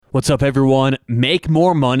What's up, everyone? Make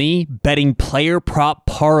more money betting player prop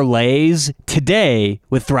parlays today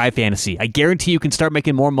with Thrive Fantasy. I guarantee you can start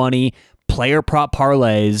making more money player prop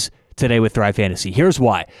parlays today with Thrive Fantasy. Here's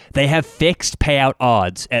why. They have fixed payout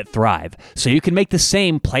odds at Thrive. So you can make the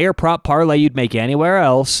same player prop parlay you'd make anywhere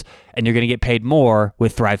else, and you're going to get paid more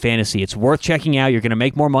with Thrive Fantasy. It's worth checking out. You're going to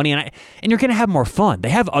make more money, and you're going to have more fun.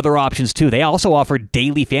 They have other options, too. They also offer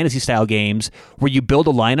daily fantasy-style games where you build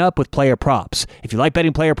a lineup with player props. If you like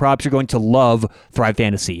betting player props, you're going to love Thrive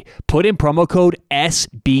Fantasy. Put in promo code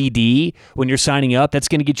SBD when you're signing up. That's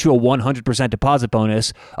going to get you a 100% deposit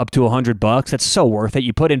bonus up to $100. That's so worth it.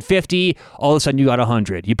 You put in 50, all of a sudden you got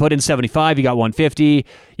 100. You put in 75, you got 150.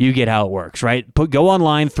 You get how it works, right? Go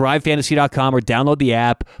online, thrivefantasy.com, or download the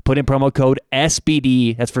app. Put in promo code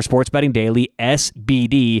SBD, that's for Sports Betting Daily,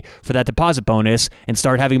 SBD, for that deposit bonus, and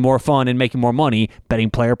start having more fun and making more money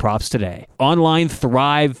betting player props today. Online,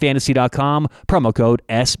 thrivefantasy.com, promo code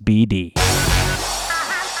SBD.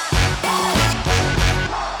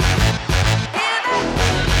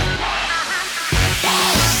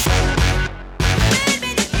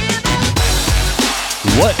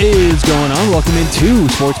 What is going on? Welcome into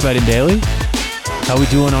Sports Betting Daily. How we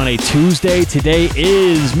doing on a Tuesday? Today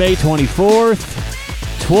is May 24th,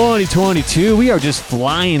 2022. We are just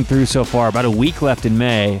flying through so far. About a week left in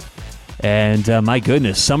May. And my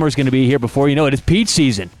goodness, summer's going to be here before you know it. It's peach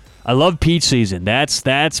season. I love peach season. That's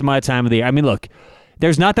my time of the year. I mean, look,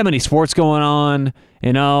 there's not that many sports going on.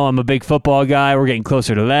 You know, I'm a big football guy. We're getting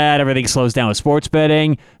closer to that. Everything slows down with sports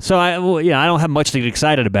betting. So I don't have much to get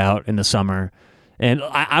excited about in the summer. And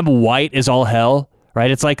I'm white as all hell,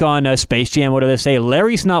 right? It's like on Space Jam, what do they say?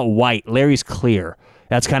 Larry's not white, Larry's clear.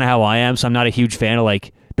 That's kind of how I am, so I'm not a huge fan of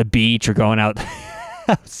like the beach or going out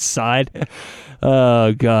outside.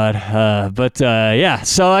 Oh, God. Yeah,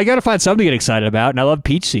 so I got to find something to get excited about, and I love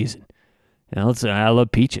peach season. You know, I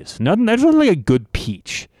love peaches. There's nothing like a good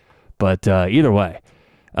peach, but either way.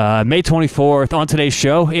 May 24th, on today's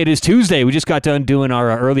show, it is Tuesday. We just got done doing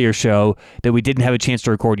our earlier show that we didn't have a chance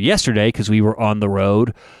to record yesterday because we were on the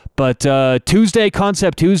road. But Tuesday,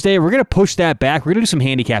 Concept Tuesday, we're going to push that back. We're going to do some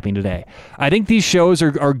handicapping today. I think these shows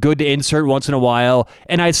are good to insert once in a while.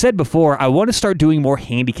 And I said before, I want to start doing more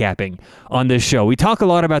handicapping on this show. We talk a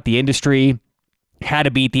lot about the industry, how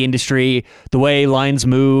to beat the industry, the way lines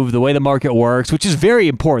move, the way the market works, which is very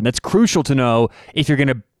important. That's crucial to know if you're going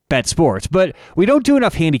to bet sports, but we don't do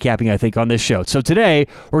enough handicapping, I think, on this show. So today,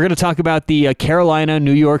 we're going to talk about the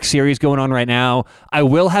Carolina-New York series going on right now. I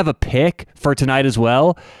will have a pick for tonight as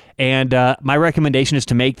well, and my recommendation is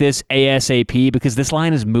to make this ASAP because this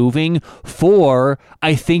line is moving for,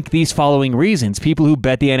 I think, these following reasons. People who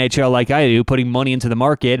bet the NHL like I do, putting money into the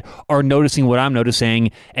market, are noticing what I'm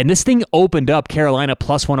noticing, and this thing opened up Carolina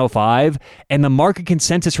plus 105, and the market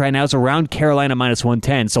consensus right now is around Carolina minus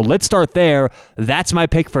 110. So let's start there. That's my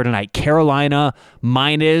pick for tonight. Carolina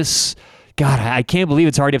minus... God, I can't believe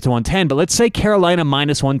it's already up to 110, but let's say Carolina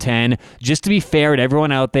minus 110, just to be fair to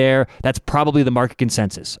everyone out there. That's probably the market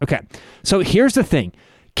consensus. Okay, so here's the thing.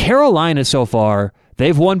 Carolina so far,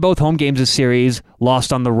 they've won both home games this series,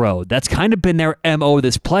 lost on the road. That's kind of been their MO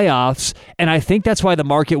this playoffs, and I think that's why the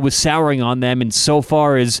market was souring on them and so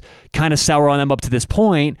far is kind of sour on them up to this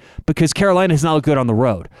point because Carolina has not looked good on the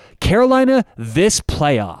road. Carolina, this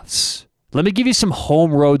playoffs, let me give you some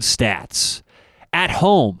home road stats. At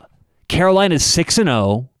home, Carolina's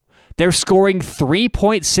 6-0. They're scoring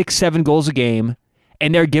 3.67 goals a game,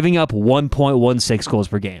 and they're giving up 1.16 goals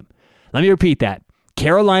per game. Let me repeat that.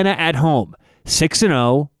 Carolina at home,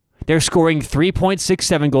 6-0. They're scoring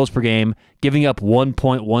 3.67 goals per game, giving up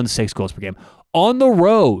 1.16 goals per game. On the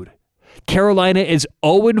road, Carolina is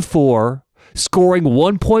 0-4, scoring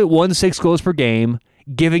 1.16 goals per game,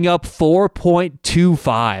 giving up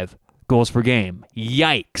 4.25 goals per game.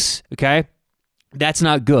 Yikes, okay? That's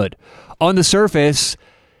not good. On the surface,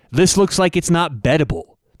 this looks like it's not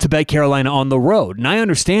bettable to bet Carolina on the road. And I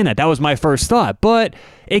understand that. That was my first thought. But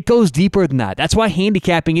it goes deeper than that. That's why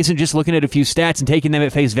handicapping isn't just looking at a few stats and taking them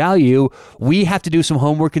at face value. We have to do some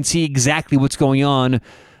homework and see exactly what's going on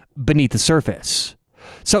beneath the surface.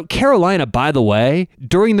 So Carolina, by the way,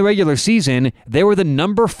 during the regular season, they were the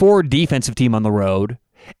number 4 defensive team on the road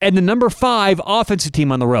and the number 5 offensive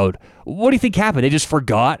team on the road. What do you think happened? They just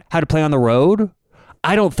forgot how to play on the road?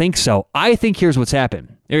 I don't think so. I think here's what's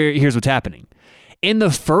happening. In the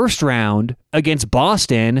first round against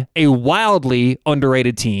Boston, a wildly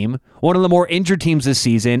underrated team, one of the more injured teams this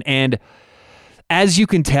season, and as you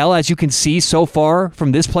can tell, as you can see so far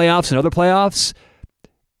from this playoffs and other playoffs,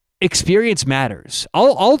 experience matters.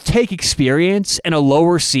 I'll take experience and a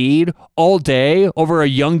lower seed all day over a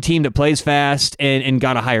young team that plays fast and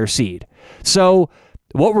got a higher seed. So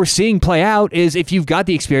what we're seeing play out is if you've got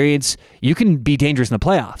the experience, you can be dangerous in the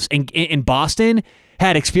playoffs. And Boston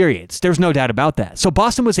had experience. There's no doubt about that. So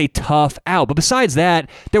Boston was a tough out. But besides that,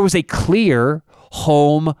 there was a clear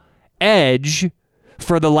home edge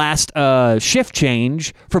for the last shift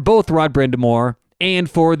change for both Rod Brind'Amour and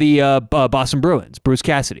for the Boston Bruins, Bruce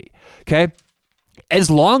Cassidy. Okay? As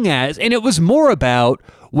long as, and it was more about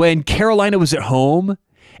when Carolina was at home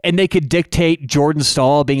and they could dictate Jordan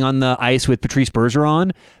Staal being on the ice with Patrice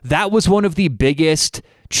Bergeron, that was one of the biggest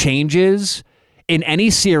changes in any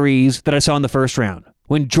series that I saw in the first round.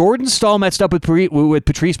 When Jordan Staal matched up with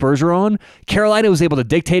Patrice Bergeron, Carolina was able to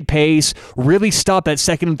dictate pace, really stop that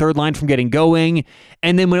second and third line from getting going.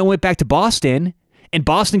 And then when it went back to Boston, and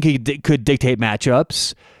Boston could dictate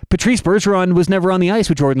matchups, Patrice Bergeron was never on the ice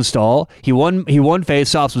with Jordan Staal. He won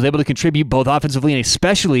faceoffs, was able to contribute both offensively and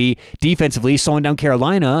especially defensively, slowing down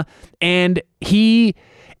Carolina.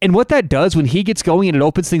 And what that does when he gets going and it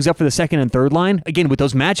opens things up for the second and third line, again, with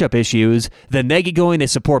those matchup issues, then they get going, they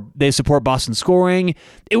support Boston scoring.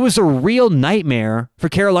 It was a real nightmare for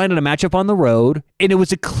Carolina to match up on the road, and it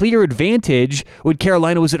was a clear advantage when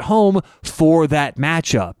Carolina was at home for that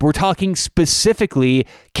matchup. We're talking specifically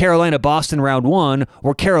Carolina-Boston round 1,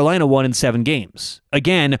 where Carolina won in 7 games.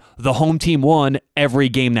 Again, the home team won every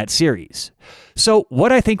game that series. So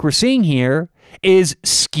what I think we're seeing here is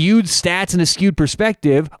skewed stats and a skewed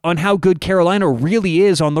perspective on how good Carolina really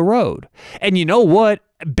is on the road. And you know what?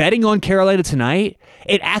 Betting on Carolina tonight,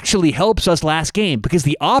 it actually helps us last game because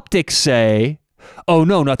the optics say, oh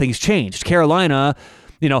no, nothing's changed. Carolina,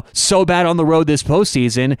 so bad on the road this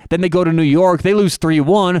postseason. Then they go to New York, they lose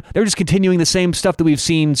 3-1. They're just continuing the same stuff that we've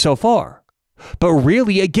seen so far. But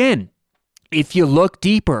really, again, if you look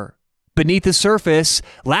deeper, beneath the surface,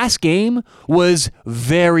 last game was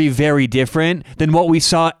very, very different than what we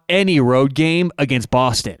saw any road game against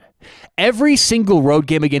Boston. Every single road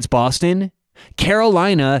game against Boston,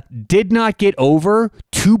 Carolina did not get over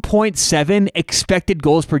 2.7 expected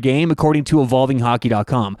goals per game, according to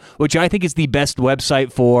evolvinghockey.com, which I think is the best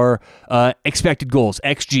website for expected goals,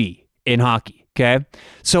 XG, in hockey. Okay?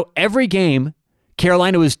 So every game,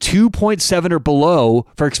 Carolina was 2.7 or below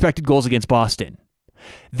for expected goals against Boston.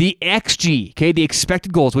 The XG, okay, the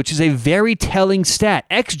expected goals, which is a very telling stat.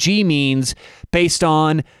 XG means based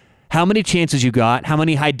on how many chances you got, how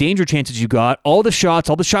many high danger chances you got, all the shots,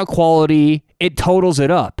 all the shot quality, it totals it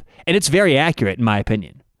up. And it's very accurate in my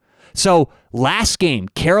opinion. So last game,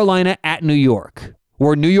 Carolina at New York,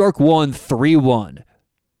 where New York won 3-1.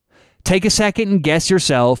 Take a second and guess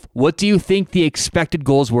yourself, what do you think the expected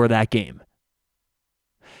goals were that game?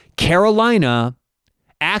 Carolina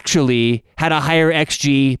actually had a higher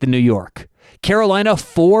XG than New York. Carolina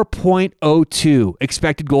 4.02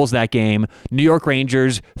 expected goals that game. New York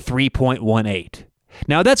Rangers 3.18.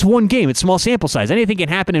 Now that's one game. It's small sample size. Anything can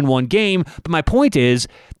happen in one game, but my point is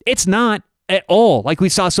it's not at all like we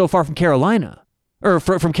saw so far from Carolina. Or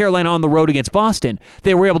from Carolina on the road against Boston.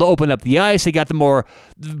 They were able to open up the ice. They got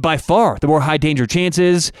by far, the more high danger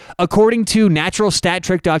chances. According to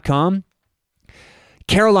naturalstattrick.com,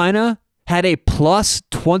 Carolina had a plus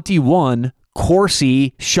 21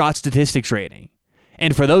 Corsi shot statistics rating.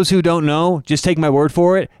 And for those who don't know, just take my word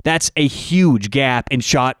for it, that's a huge gap in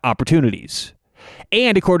shot opportunities.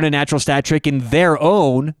 And according to Natural Stat Trick, in their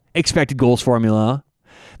own expected goals formula,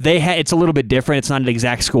 it's a little bit different. It's not an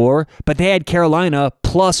exact score, but they had Carolina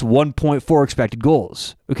plus 1.4 expected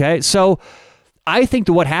goals. Okay, so I think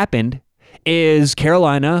that what happened is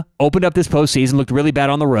Carolina opened up this postseason, looked really bad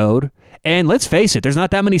on the road. And let's face it, there's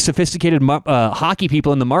not that many sophisticated hockey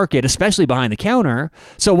people in the market, especially behind the counter.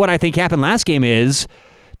 So what I think happened last game is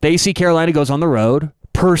they see Carolina goes on the road,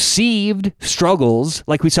 perceived struggles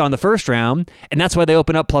like we saw in the first round, and that's why they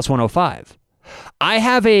open up plus 105. I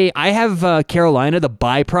have Carolina, the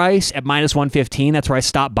buy price at minus 115. That's where I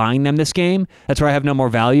stopped buying them this game. That's where I have no more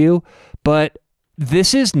value. But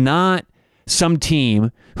this is not some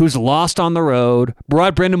team who's lost on the road.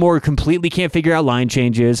 Rod Brind'Amour completely can't figure out line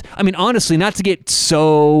changes. I mean, honestly, not to get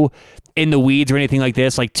so in the weeds or anything like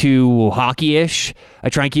this, like too hockey-ish. I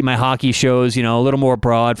try and keep my hockey shows, a little more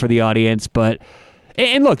broad for the audience.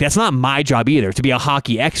 And look, that's not my job either, to be a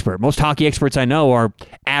hockey expert. Most hockey experts I know are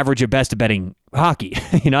average at best at betting hockey.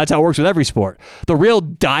 That's how it works with every sport. The real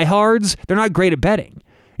diehards, they're not great at betting.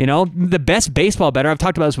 The best baseball bettor, I've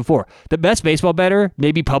talked about this before, the best baseball bettor,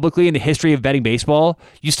 maybe publicly in the history of betting baseball,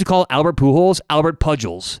 used to call Albert Pujols Albert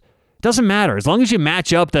Pudgels. Doesn't matter. As long as you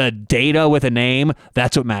match up the data with a name,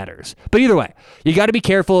 that's what matters. But either way, you got to be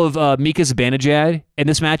careful of Mika Zibanejad in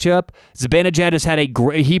this matchup. Zibanejad has had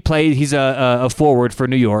he's a forward for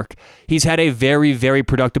New York. He's had a very, very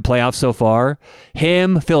productive playoff so far.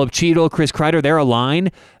 Him, Philip Cheadle, Chris Kreider, they're a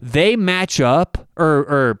line. They match up,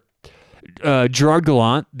 Gerard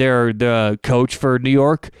Gallant, the coach for New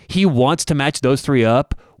York, he wants to match those three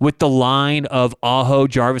up with the line of Aho,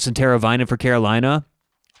 Jarvis, and Teravainen for Carolina.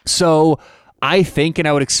 So I think, and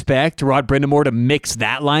I would expect, Rod Brind'Amour to mix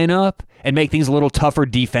that lineup and make things a little tougher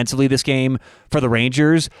defensively this game for the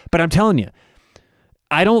Rangers. But I'm telling you,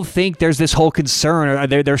 I don't think there's this whole concern, or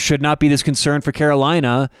there should not be this concern for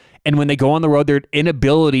Carolina. And when they go on the road, their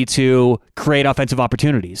inability to create offensive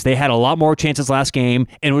opportunities. They had a lot more chances last game,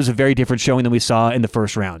 and it was a very different showing than we saw in the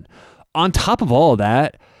first round. On top of all of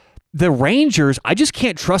that, the Rangers, I just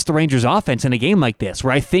can't trust the Rangers offense in a game like this,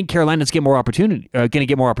 where I think Carolina's going to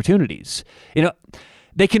get more opportunities.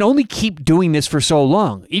 They can only keep doing this for so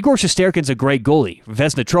long. Igor Shesterkin's a great goalie.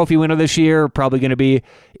 Vezina Trophy winner this year, probably going to be.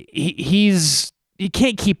 He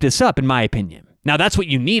can't keep this up, in my opinion. Now, that's what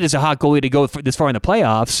you need as a hot goalie to go this far in the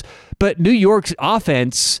playoffs, but New York's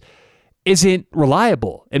offense isn't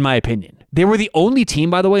reliable, in my opinion. They were the only team,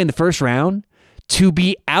 by the way, in the first round to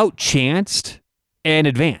be outchanced and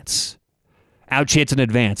advance. Outchanced and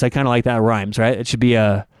advance. I kind of like that rhymes, right? It should be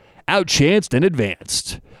outchanced and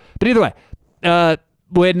advanced. But either way,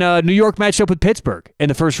 when New York matched up with Pittsburgh in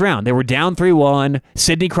the first round, they were down 3-1.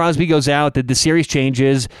 Sidney Crosby goes out. The series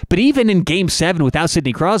changes. But even in Game 7 without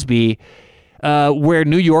Sidney Crosby, where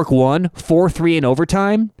New York won 4-3 in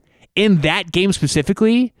overtime, in that game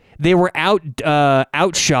specifically, they were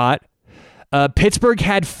outshot. Pittsburgh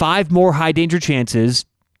had 5 more high-danger chances.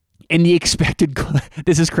 And the expected,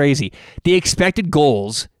 this is crazy, the expected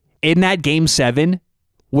goals in that Game 7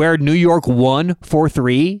 where New York won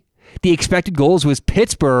 4-3, the expected goals was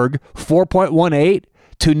Pittsburgh 4.18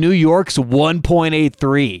 to New York's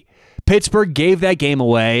 1.83. Pittsburgh gave that game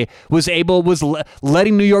away, was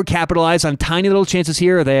letting New York capitalize on tiny little chances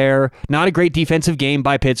here or there, not a great defensive game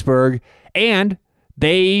by Pittsburgh, and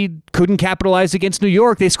they couldn't capitalize against New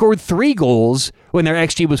York. They scored 3 goals when their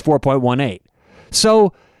XG was 4.18.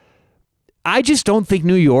 So I just don't think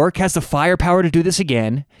New York has the firepower to do this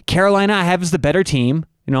again. Carolina, I have as the better team,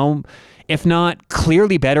 if not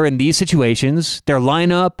clearly better in these situations. Their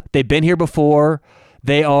lineup, they've been here before.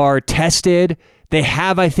 They are tested. They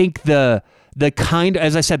have, I think, the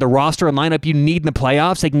as I said, the roster and lineup you need in the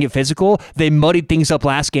playoffs. They can get physical. They muddied things up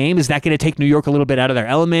last game. Is that going to take New York a little bit out of their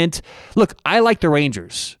element? Look, I like the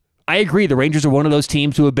Rangers. I agree. The Rangers are one of those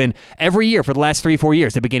teams who have been every year for the last 3-4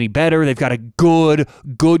 years. They've been getting better. They've got a good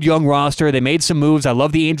young roster. They made some moves. I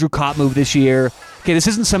love the Andrew Copp move this year. Okay, this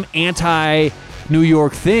isn't some anti-New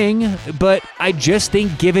York thing, but I just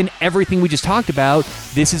think given everything we just talked about,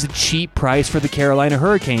 this is a cheap price for the Carolina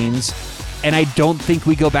Hurricanes, and I don't think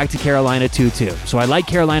we go back to Carolina 2-2. So I like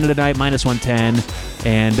Carolina tonight, -110,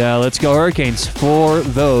 and let's go Hurricanes for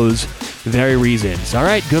those very reasons. All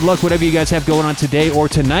right, good luck whatever you guys have going on today or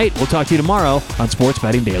tonight. We'll talk to you tomorrow on Sports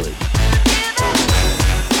Betting Daily.